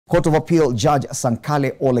Court of Appeal Judge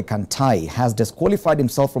Sankale Ole Kantai has disqualified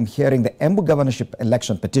himself from hearing the Embu governorship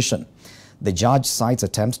election petition. The judge cites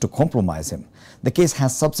attempts to compromise him. The case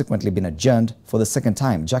has subsequently been adjourned for the second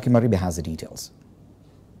time. Jackie Maribe has the details.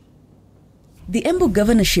 The Embu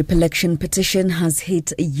governorship election petition has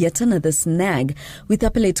hit yet another snag, with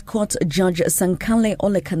Appellate Court Judge Sankale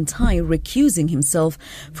Ole Kantai recusing himself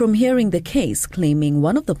from hearing the case, claiming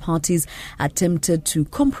one of the parties attempted to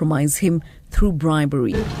compromise him through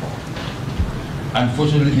bribery.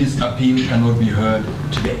 Unfortunately, this appeal cannot be heard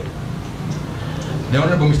today. The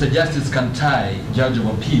Honorable Mr. Justice Kantai, Judge of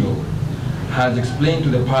Appeal, has explained to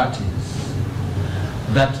the parties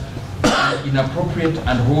that an inappropriate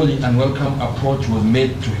and wholly unwelcome approach was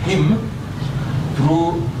made to him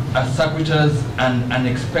through a circuitous and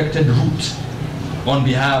unexpected route on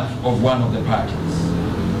behalf of one of the parties.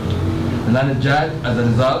 The learned judge, as a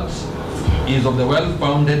result, is of the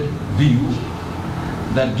well-founded view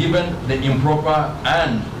that given the improper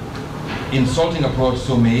and insulting approach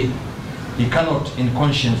so made, he cannot in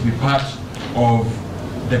conscience be part of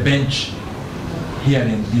the bench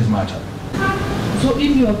hearing this matter. So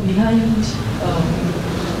if you are behind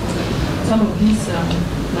some of these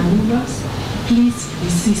maneuvers, please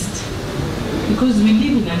desist. Because we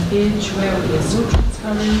live in an age where we are so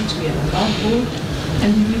transparent, we are above board,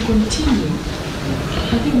 and if we continue,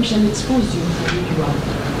 I think we shall expose you for who you are.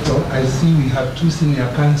 So I see we have two senior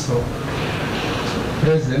counsel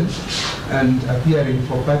present and appearing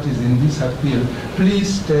for parties in this appeal.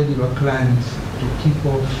 Please tell your clients to keep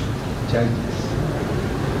off judges.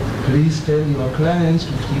 Please tell your clients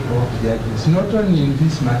to keep off judges, not only in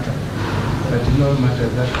this matter, but in all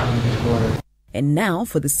matters that come before us. And now,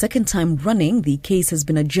 for the second time running, the case has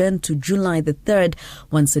been adjourned to July the 3rd,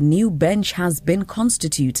 once a new bench has been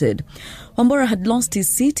constituted. Wambora had lost his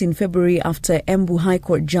seat in February after Embu High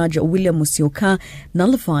Court Judge William Musyoka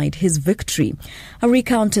nullified his victory. A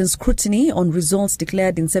recount and scrutiny on results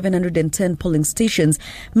declared in 710 polling stations,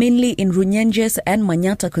 mainly in Runyenjes and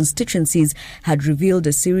Manyata constituencies, had revealed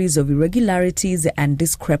a series of irregularities and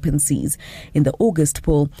discrepancies. In the August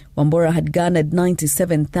poll, Wambora had garnered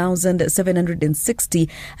 97,760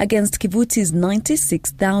 against Kivuti's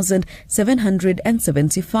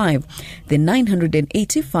 96,775. The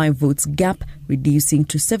 985 votes gap reducing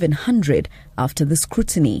to 700 after the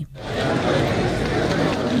scrutiny.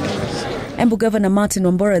 Embu Governor Martin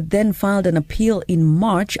Wambora then filed an appeal in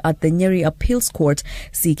March at the Nyeri Appeals Court,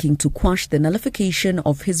 seeking to quash the nullification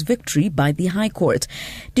of his victory by the High Court.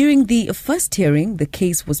 During the first hearing, the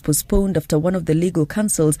case was postponed after one of the legal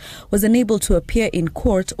counsels was unable to appear in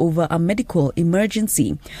court over a medical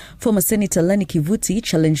emergency. Former Senator Lenny Kivuti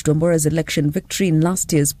challenged Wambora's election victory in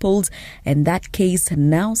last year's polls, and that case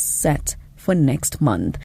now set for next month.